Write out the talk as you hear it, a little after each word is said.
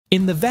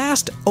In the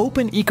vast,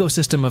 open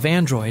ecosystem of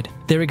Android,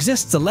 there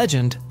exists a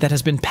legend that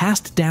has been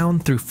passed down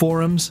through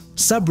forums,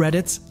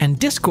 subreddits, and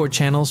Discord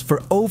channels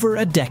for over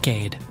a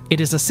decade.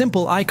 It is a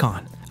simple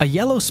icon, a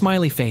yellow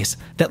smiley face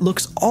that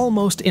looks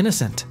almost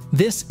innocent.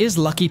 This is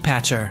Lucky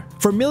Patcher.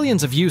 For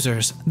millions of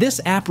users, this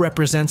app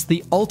represents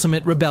the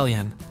ultimate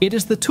rebellion. It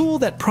is the tool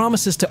that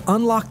promises to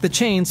unlock the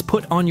chains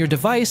put on your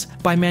device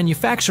by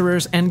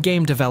manufacturers and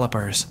game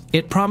developers.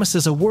 It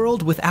promises a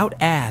world without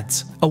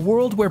ads, a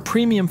world where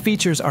premium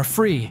features are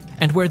free,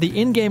 and where the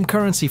in-game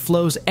currency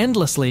flows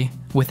endlessly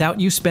without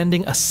you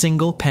spending a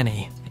single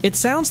penny. It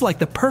sounds like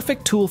the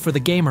perfect tool for the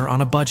gamer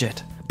on a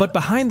budget. But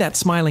behind that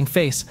smiling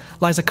face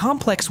lies a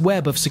complex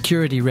web of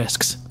security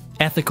risks,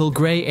 ethical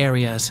gray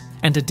areas,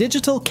 and a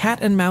digital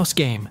cat-and-mouse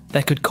game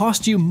that could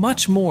cost you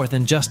much more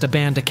than just a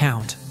banned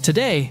account.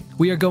 Today,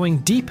 we are going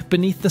deep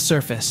beneath the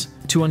surface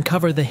to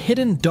uncover the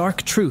hidden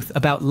dark truth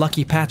about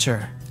Lucky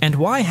Patcher, and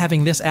why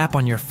having this app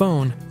on your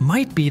phone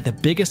might be the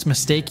biggest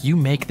mistake you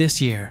make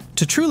this year.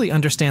 To truly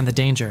understand the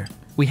danger,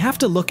 we have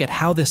to look at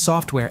how this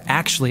software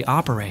actually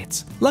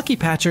operates. Lucky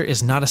Patcher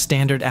is not a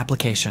standard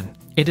application.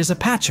 It is a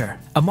patcher,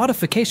 a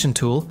modification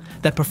tool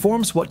that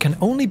performs what can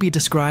only be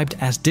described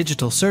as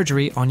digital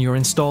surgery on your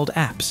installed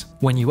apps.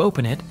 When you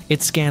open it,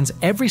 it scans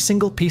every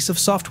single piece of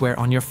software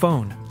on your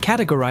phone,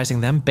 categorizing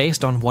them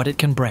based on what it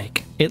can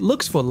break. It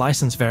looks for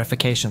license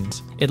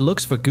verifications, it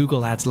looks for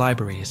Google Ads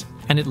libraries,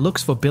 and it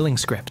looks for billing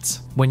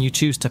scripts. When you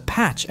choose to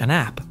patch an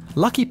app,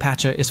 Lucky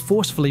Patcher is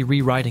forcefully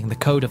rewriting the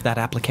code of that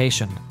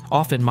application,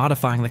 often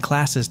modifying the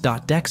class's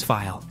 .dex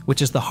file,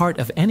 which is the heart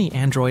of any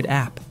Android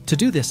app. To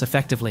do this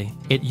effectively,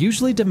 it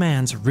usually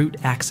demands root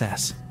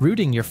access.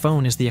 Rooting your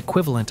phone is the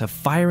equivalent of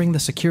firing the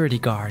security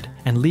guard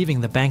and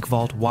leaving the bank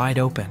vault wide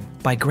open.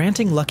 By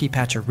granting Lucky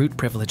Patcher root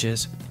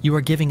privileges, you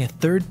are giving a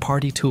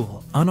third-party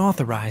tool,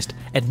 unauthorized,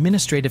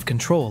 administrative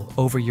control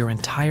over your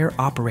entire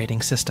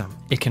operating system.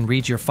 It can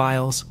read your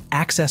files,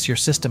 access your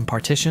system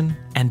partition,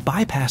 and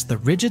bypass the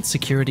rigid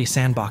security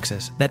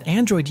sandboxes that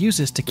Android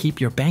uses to keep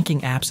your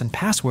banking apps and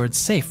passwords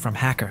safe from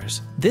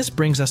hackers. This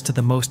brings us to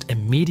the most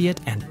immediate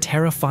and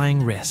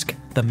terrifying risk,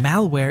 the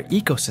malware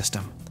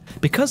ecosystem.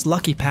 Because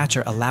Lucky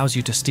Patcher allows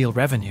you to steal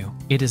revenue,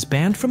 it is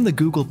banned from the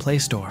Google Play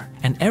Store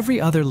and every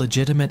other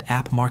legitimate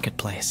app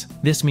marketplace.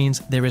 This means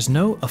there is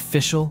no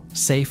official,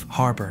 safe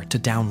harbor to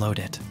download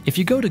it. If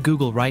you go to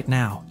Google right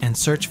now and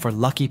search for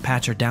Lucky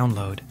Patcher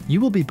download, you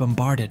will be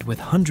bombarded with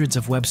hundreds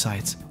of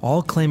websites,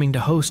 all claiming to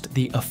host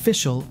the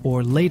official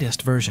or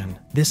latest version.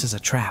 This is a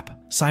trap.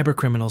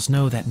 Cybercriminals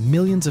know that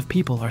millions of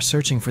people are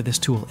searching for this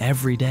tool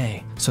every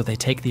day, so they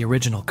take the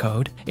original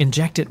code,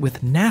 inject it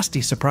with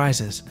nasty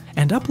surprises,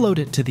 and upload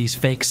it to these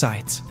fake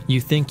sites.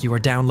 You think you are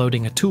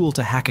downloading a tool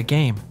to hack a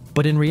game,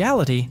 but in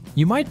reality,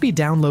 you might be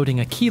downloading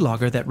a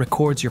keylogger that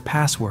records your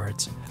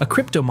passwords, a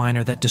crypto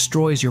miner that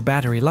destroys your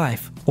battery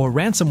life, or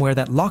ransomware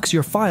that locks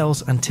your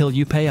files until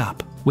you pay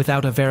up.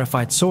 Without a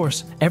verified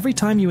source, every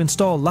time you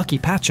install Lucky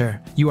Patcher,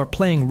 you are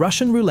playing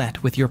Russian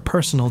roulette with your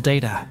personal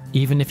data.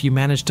 Even if you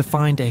manage to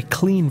find a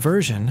clean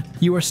version,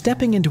 you are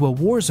stepping into a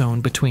war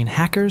zone between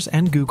hackers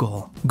and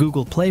Google.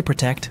 Google Play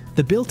Protect,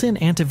 the built-in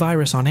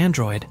antivirus on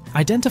Android,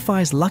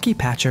 identifies Lucky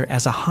Patcher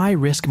as a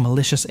high-risk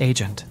malicious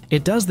agent.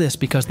 It does this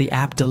because the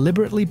app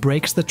deliberately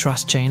breaks the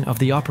trust chain of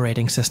the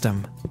operating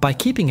system. By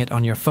keeping it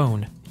on your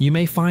phone, you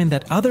may find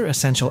that other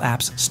essential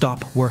apps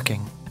stop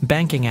working.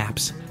 Banking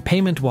apps,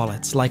 payment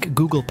wallets like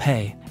Google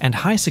Pay, and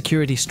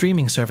high-security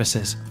streaming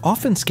services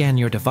often scan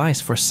your device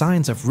for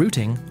signs of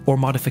rooting or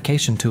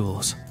modification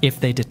tools. If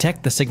they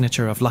detect the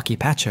signature of Lucky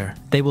Patcher,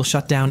 they will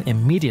shut down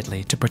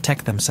immediately to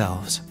protect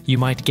themselves. You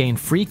might gain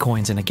free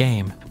coins in a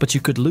game, but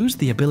you could lose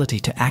the ability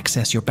to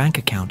access your bank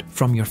account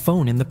from your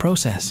phone in the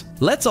process.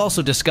 Let's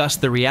also discuss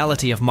the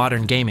reality of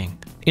modern gaming.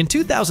 In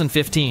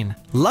 2015,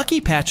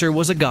 Lucky Patcher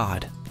was a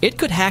god. It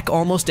could hack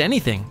almost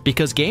anything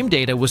because game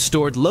data was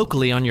stored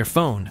locally on your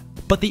phone.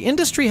 But the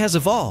industry has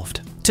evolved.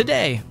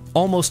 Today,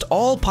 almost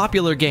all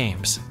popular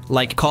games,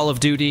 like Call of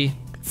Duty,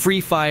 Free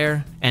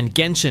Fire, and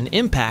Genshin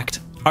Impact,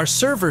 are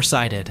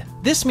server-sided.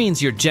 This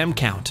means your gem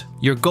count,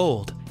 your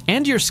gold,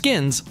 and your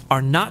skins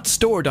are not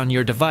stored on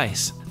your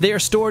device. They are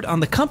stored on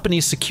the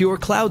company's secure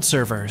cloud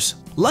servers.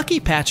 Lucky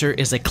Patcher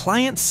is a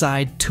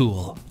client-side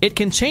tool. It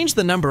can change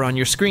the number on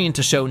your screen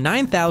to show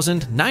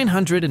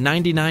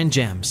 9,999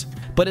 gems.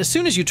 But as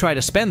soon as you try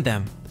to spend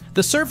them,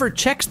 the server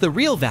checks the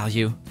real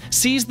value,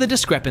 sees the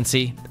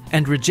discrepancy,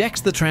 and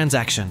rejects the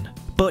transaction.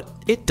 But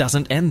it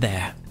doesn't end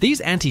there. These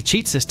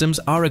anti-cheat systems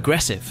are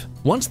aggressive.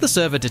 Once the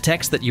server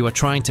detects that you are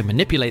trying to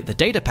manipulate the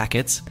data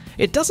packets,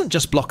 it doesn't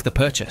just block the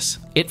purchase,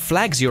 it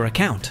flags your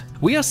account.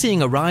 We are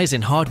seeing a rise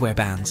in hardware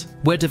bans,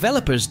 where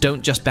developers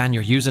don't just ban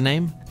your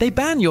username, they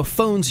ban your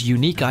phone's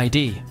unique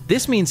ID.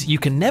 This means you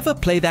can never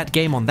play that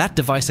game on that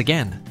device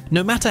again,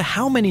 no matter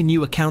how many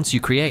new accounts you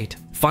create.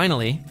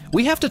 Finally,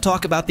 we have to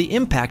talk about the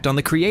impact on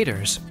the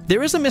creators.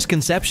 There is a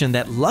misconception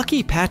that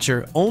Lucky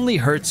Patcher only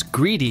hurts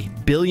greedy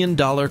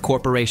billion-dollar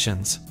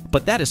corporations.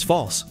 But that is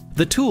false.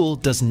 The tool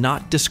does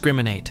not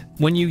discriminate.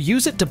 When you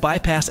use it to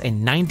bypass a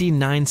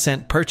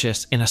 99-cent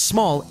purchase in a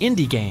small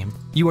indie game,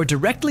 you are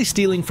directly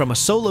stealing from a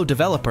solo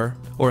developer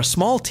or a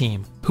small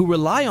team who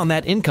rely on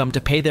that income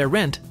to pay their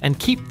rent and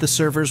keep the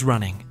servers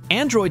running.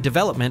 Android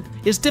development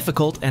is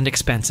difficult and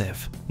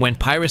expensive. When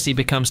piracy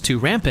becomes too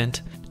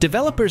rampant,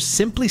 developers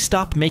simply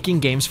stop making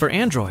games for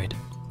Android,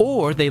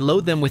 or they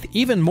load them with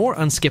even more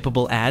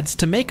unskippable ads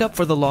to make up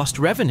for the lost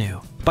revenue.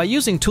 By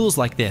using tools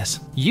like this,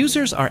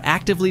 users are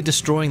actively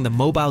destroying the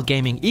mobile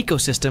gaming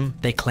ecosystem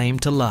they claim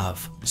to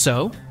love.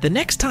 So, the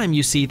next time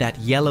you see that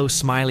yellow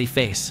smiley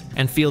face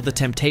and feel the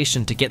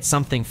temptation to get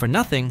something for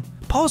nothing,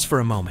 pause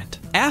for a moment.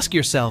 Ask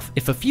yourself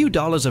if a few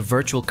dollars of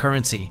virtual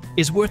currency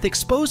is worth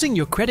exposing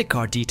your credit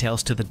card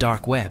details to the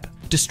dark web,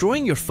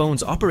 destroying your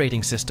phone's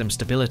operating system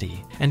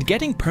stability, and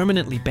getting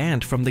permanently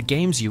banned from the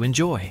games you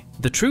enjoy.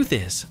 The truth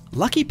is,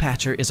 Lucky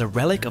Patcher is a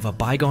relic of a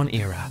bygone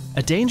era,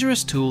 a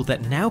dangerous tool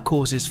that now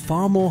causes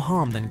far more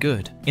harm than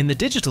good. In the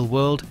digital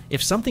world,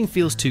 if something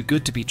feels too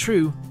good to be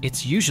true,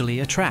 it's usually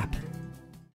a trap.